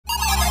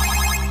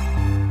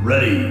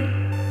Ready.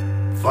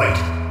 Fight.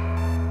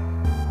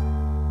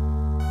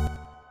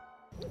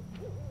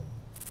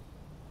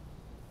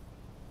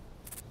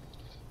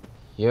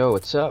 Yo,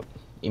 what's up?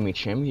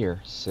 Imichem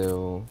here.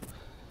 So,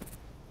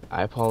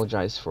 I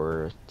apologize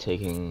for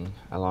taking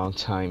a long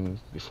time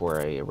before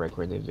I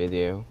recorded the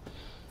video.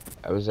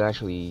 I was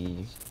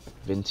actually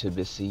been too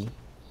busy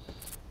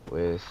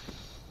with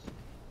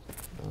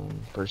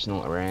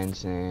personal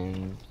errands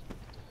and,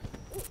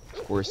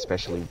 of course,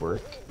 especially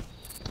work.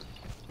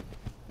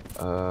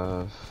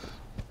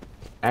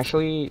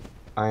 Actually,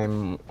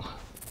 I'm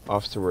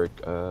off to work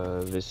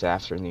this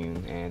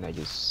afternoon, and I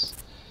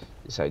just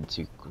decided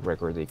to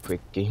record a quick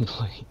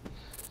gameplay.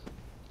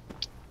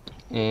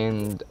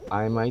 And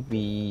I might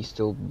be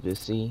still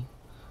busy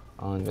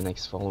on the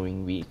next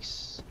following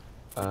weeks,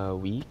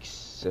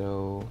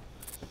 so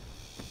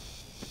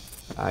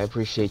I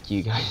appreciate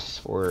you guys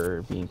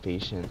for being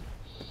patient.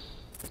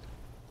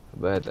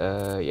 But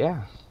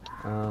yeah,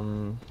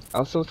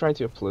 I'll still try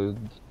to upload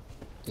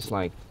just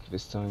like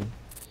this time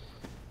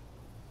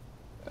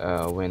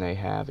when I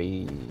have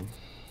even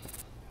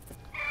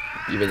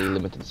a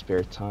limited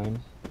spare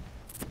time.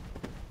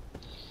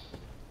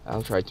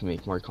 I'll try to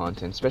make more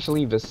content,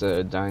 especially this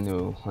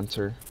Dino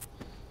Hunter.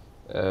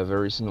 The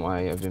reason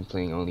why I've been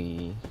playing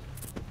only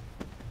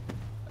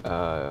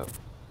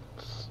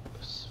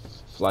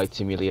flight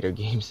simulator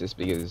games is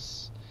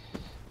because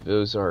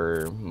those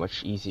are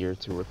much easier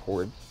to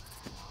record.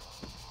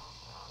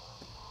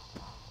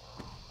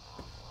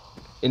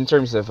 In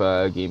terms of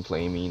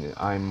gameplay, I mean,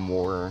 I'm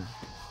more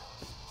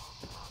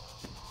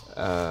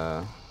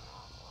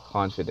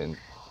confident.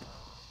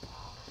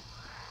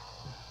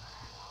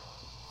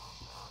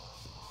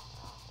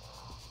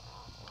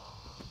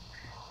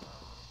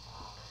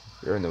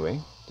 They're in the way.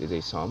 Did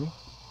they saw me?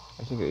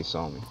 I think they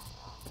saw me.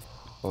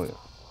 Oh, yeah.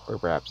 Or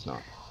perhaps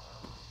not.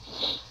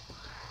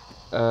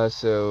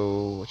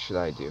 So what should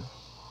I do?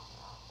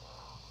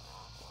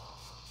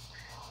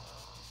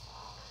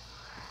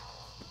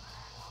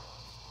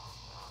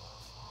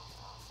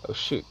 Oh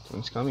shoot,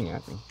 one's coming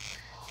at me.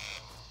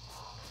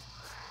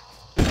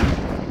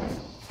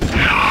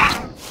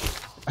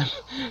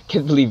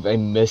 Can't believe I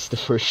missed the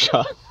first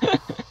shot.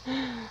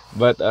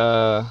 But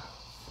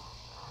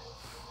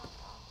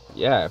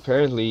yeah,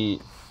 apparently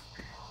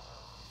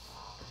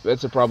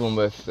that's a problem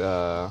with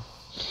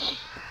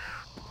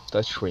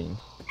touchscreen.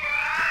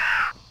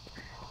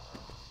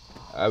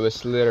 I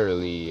was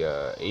literally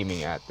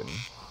aiming at them.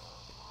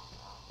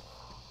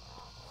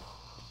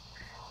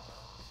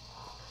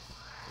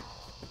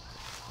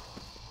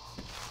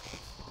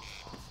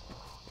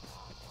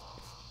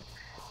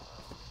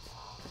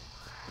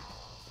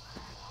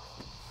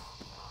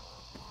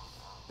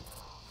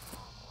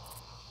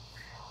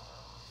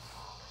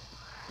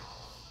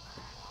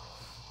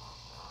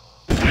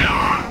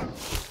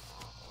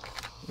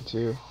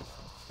 Two.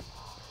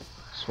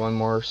 Just one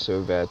more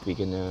so that we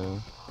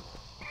can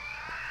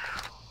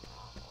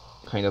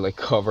kind of like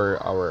cover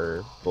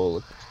our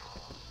bullet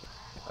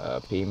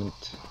payment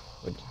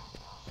with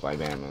 5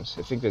 ammos.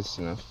 I think that's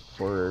enough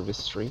for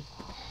this tree,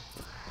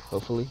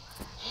 hopefully.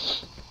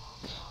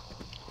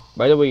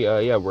 By the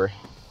way, yeah, we're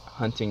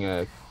hunting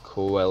a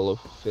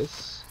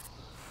Coelophysis.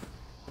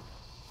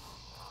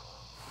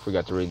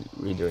 Forgot to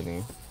read their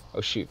name.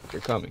 Oh shoot, they're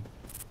coming.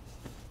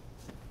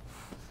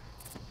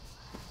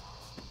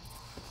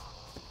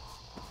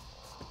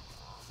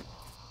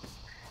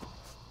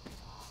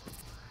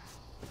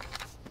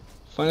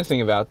 Funny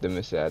thing about them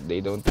is that they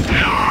don't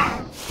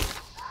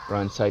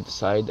run side to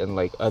side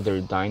unlike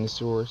other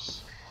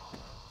dinosaurs,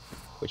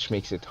 which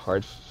makes it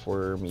hard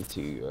for me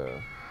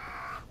to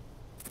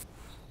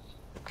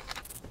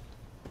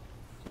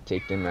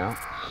take them out.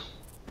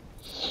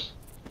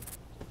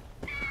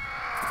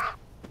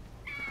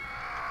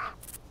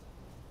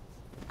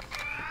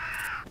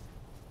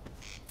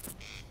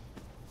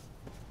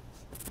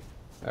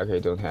 Okay,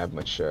 don't have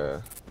much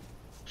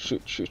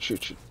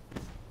shoot.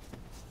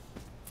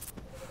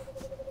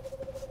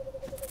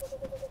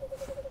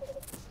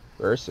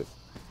 Where is it?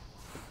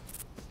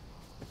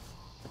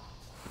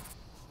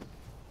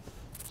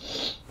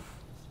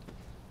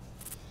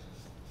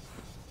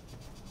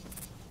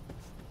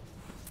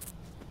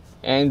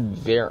 And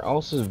they're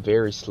also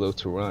very slow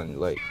to run,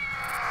 like,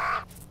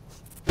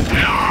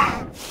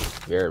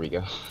 there we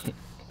go.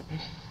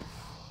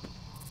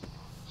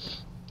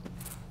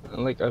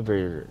 Unlike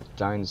other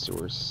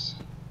dinosaurs,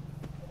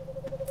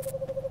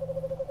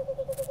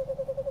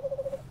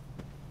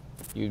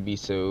 you'd be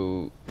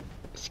so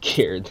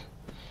scared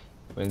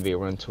when they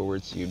run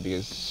towards you,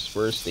 because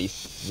first they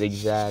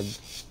zigzag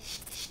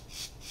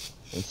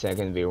and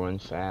second they run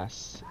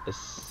fast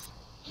as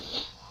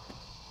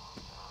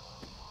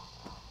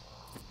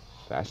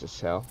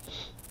hell.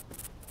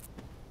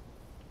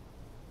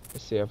 I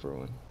see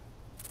everyone.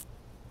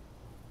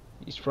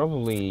 He's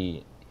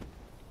probably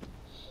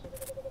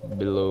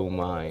below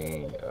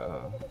my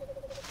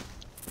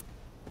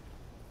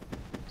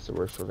what's the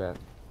word for that?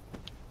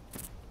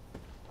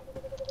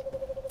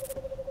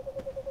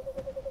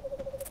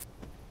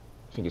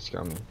 I think it's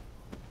coming.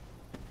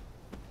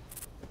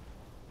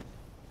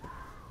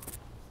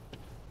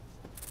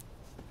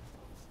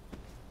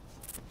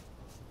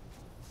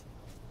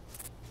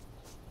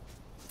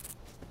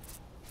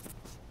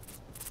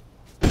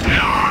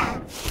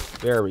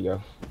 There we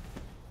go.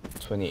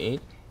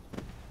 28.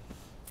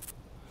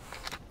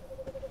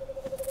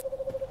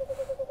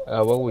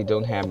 Well, we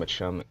don't have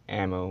much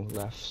ammo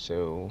left,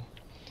 so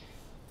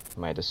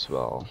might as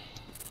well.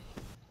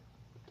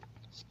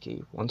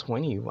 Okay,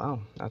 120. Wow,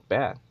 not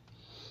bad.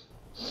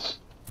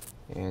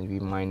 And we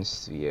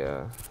minus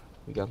the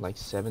we got like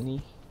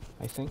 70,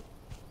 I think.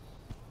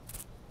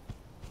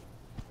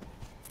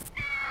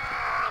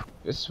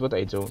 This is what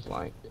I don't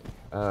like.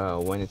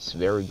 When it's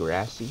very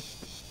grassy,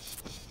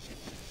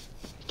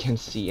 you can't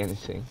see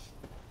anything.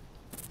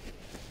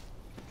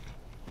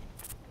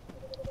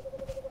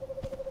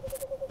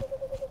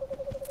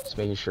 Just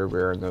making sure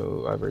there are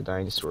no other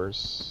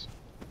dinosaurs,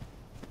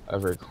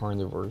 other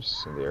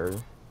carnivores in the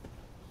area.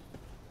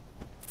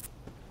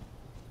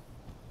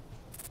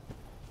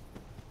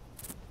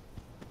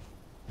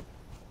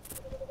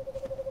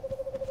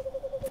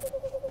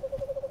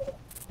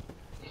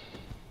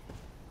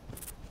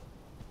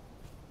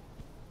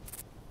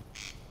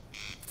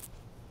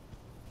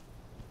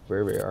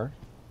 Where we are?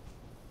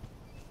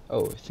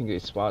 Oh, I think they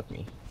spot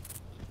me.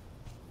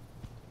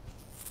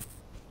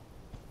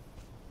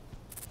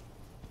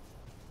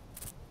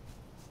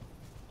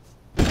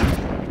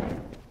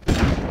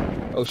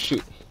 Oh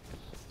shoot!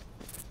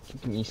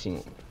 Keep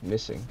missing.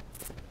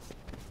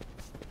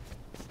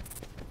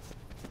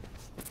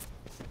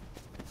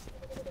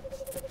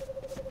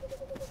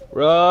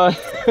 Run!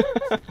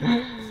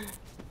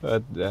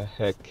 What the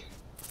heck?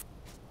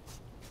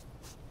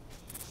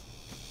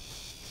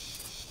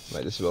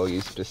 Might as well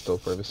use pistol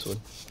for this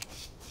one.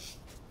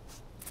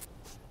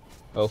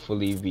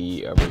 Hopefully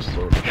we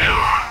restore.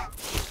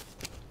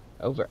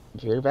 Oh,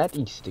 very that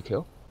easy to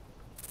kill.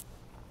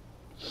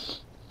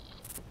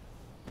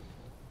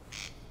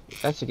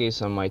 If that's the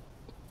case, I might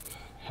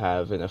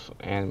have enough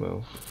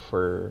ammo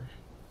for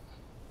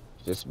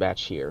this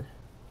batch here.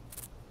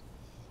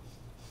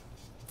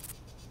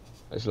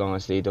 As long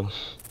as they don't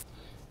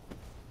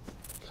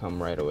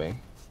come right away.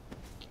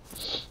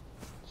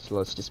 So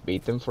let's just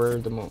bait them for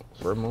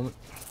a moment.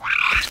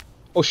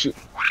 Oh shoot!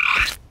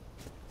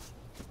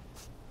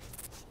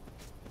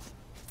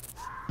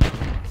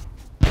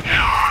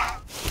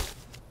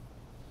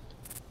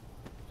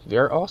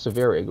 They're also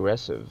very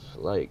aggressive.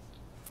 Like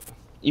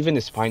even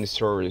the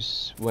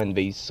Spinosaurus, when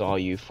they saw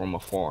you from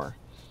afar,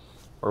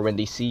 or when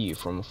they see you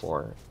from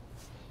afar,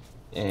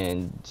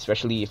 and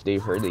especially if they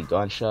heard a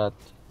gunshot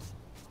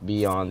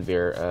beyond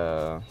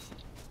their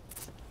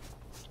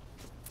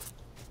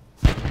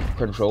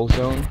control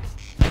zone,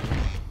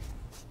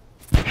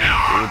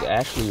 they would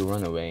actually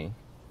run away.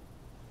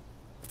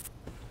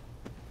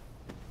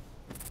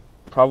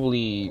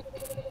 Probably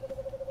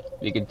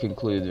we could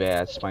conclude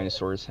that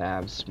Spinosaurus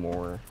has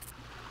more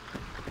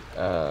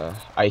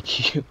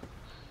IQ.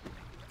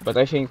 But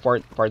I think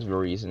part of the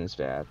reason is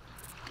that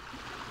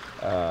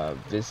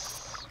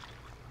this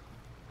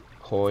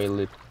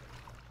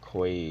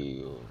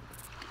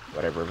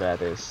whatever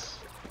that is,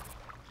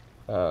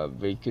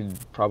 they could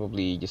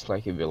probably, just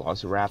like a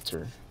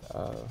velociraptor,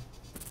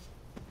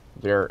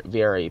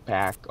 they're a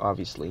pack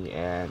obviously,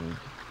 and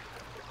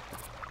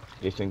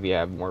they think they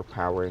have more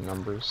power in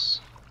numbers.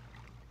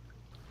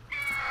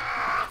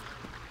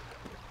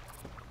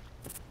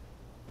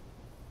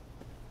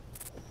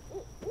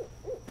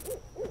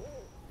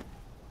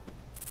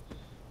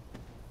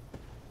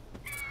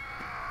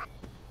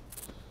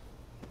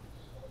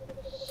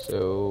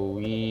 So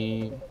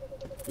we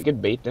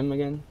could bait them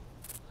again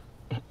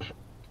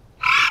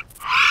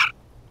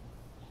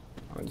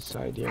on the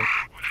side here.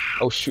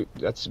 Oh shoot,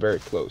 that's very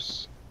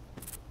close.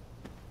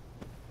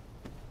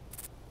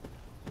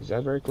 Is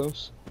that very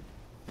close?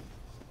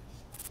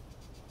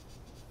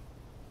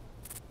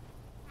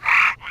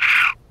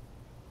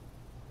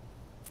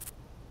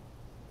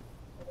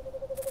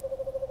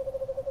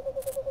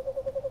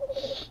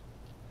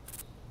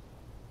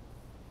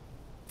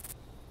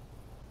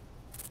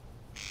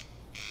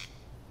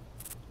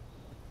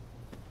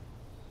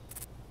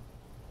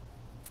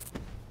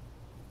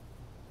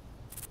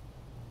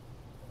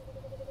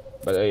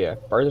 But yeah,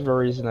 part of the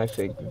reason I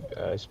think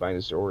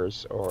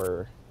Spinosaurus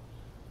are,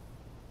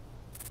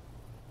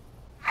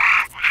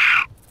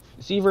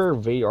 it's either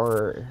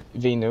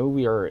they know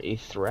we are a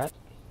threat,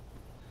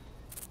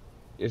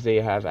 if they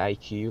have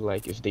IQ,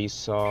 like if they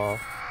saw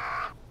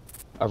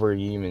other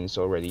humans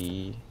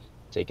already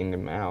taking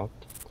them out,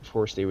 of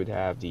course they would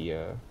have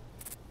the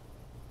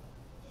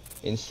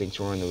instinct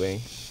to run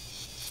away,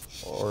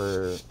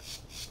 or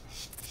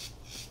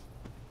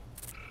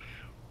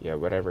yeah,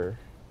 whatever.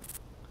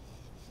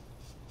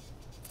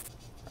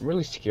 I'm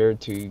really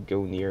scared to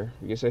go near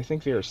because I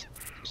think they're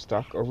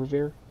stuck over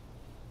there.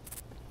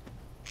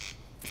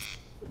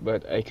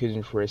 But I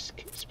couldn't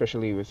risk,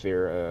 especially with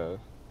their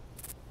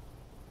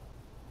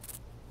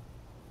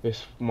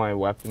with my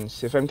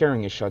weapons. If I'm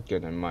carrying a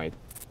shotgun, I might.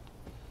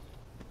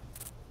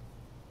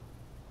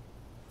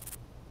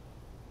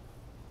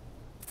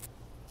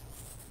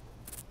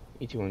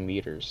 81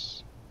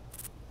 meters.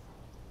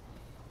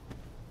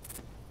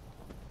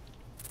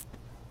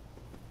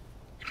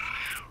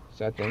 Is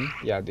that them?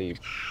 Yeah, they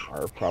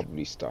are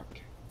probably stuck.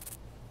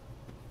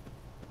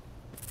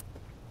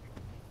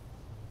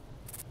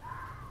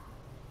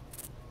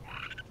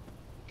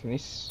 Can I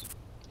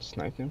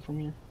snipe them from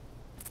here?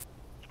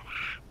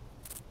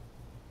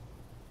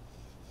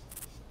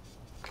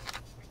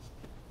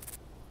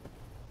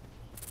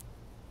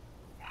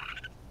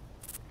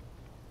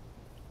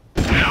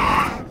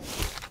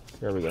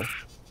 There we go.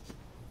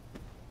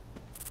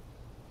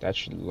 That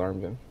should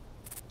alarm them.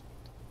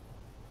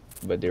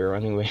 But they're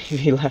running away.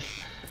 They left.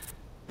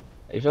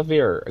 I felt they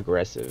are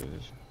aggressive.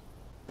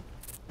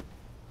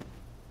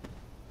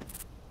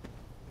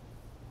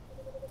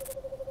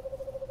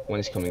 One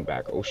is coming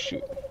back. Oh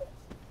shoot.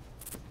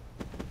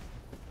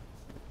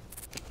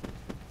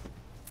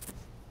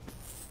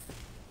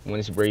 One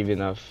is brave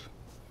enough.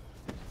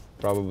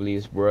 Probably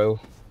his bro.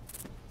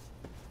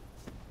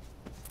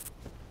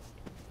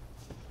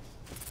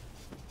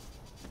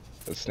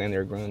 Let's stand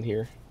their ground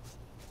here.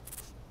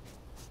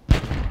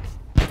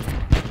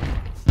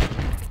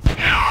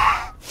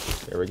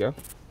 There we go.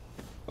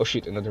 Oh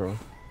shoot, another one.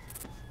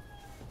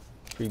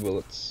 3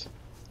 bullets.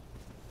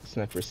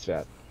 Sniper's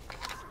fat.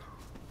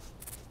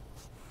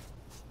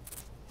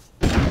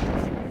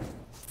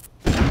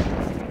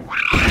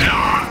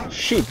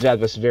 Shoot, that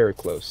was very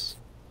close.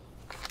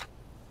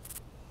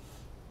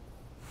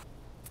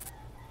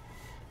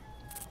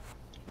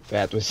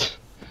 That was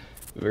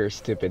very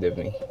stupid of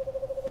me.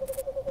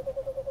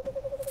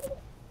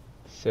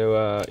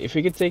 So, if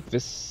we could take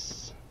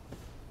this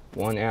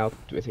one out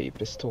with a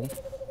pistol,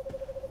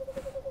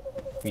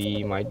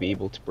 we might be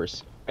able to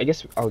pursue. I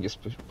guess I'll just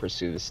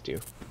pursue this too.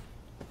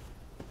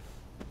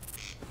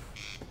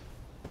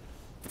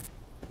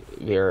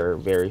 They're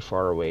very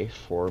far away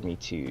for me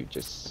to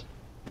just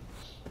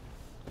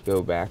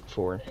go back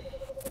for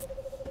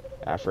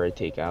after I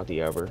take out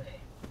the other.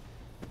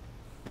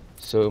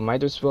 So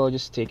might as well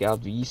just take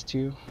out these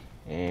two,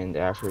 and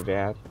after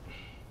that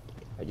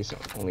I just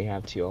only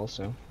have 2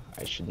 also.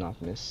 I should not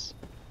miss.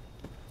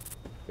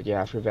 But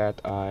yeah, after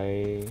that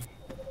I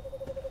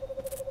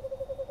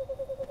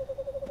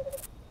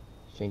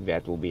think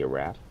that will be a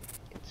wrap.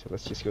 So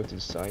let's just go to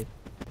the side.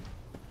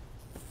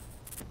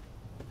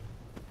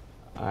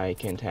 I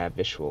can't have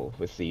visual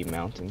with the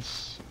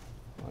mountains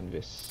on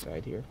this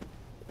side here.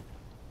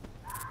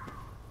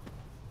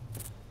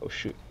 Oh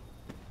shoot.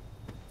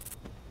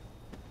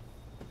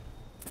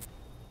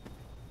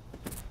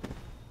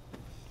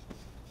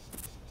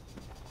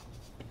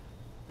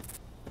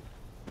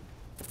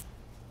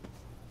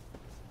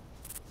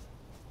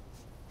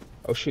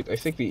 Oh shoot, I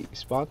think they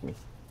spot me.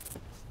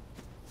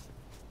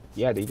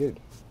 Yeah, they did.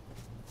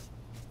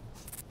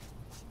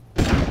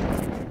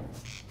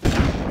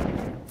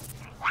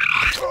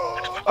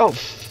 Oh!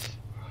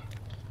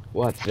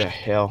 What the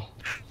hell?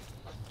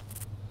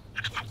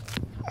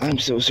 I'm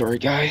so sorry,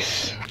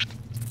 guys.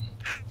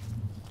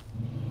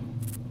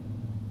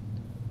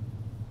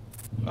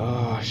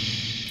 Oh,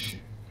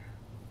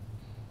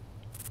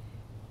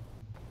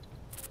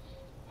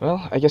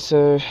 well, I guess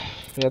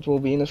that will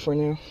be enough for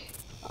now.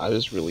 I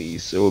was really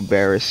so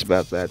embarrassed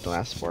about that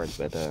last part,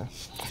 but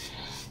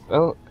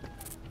well,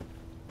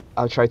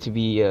 I'll try to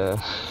be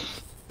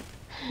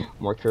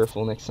more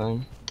careful next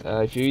time.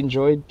 If you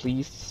enjoyed,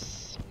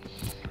 please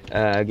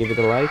give it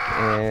a like,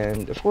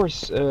 and of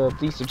course,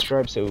 please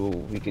subscribe so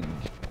we could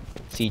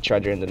see each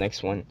other in the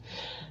next one.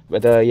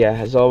 But yeah,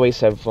 as always,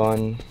 have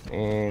fun,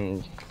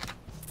 and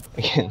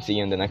again, see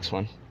you in the next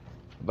one.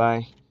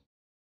 Bye.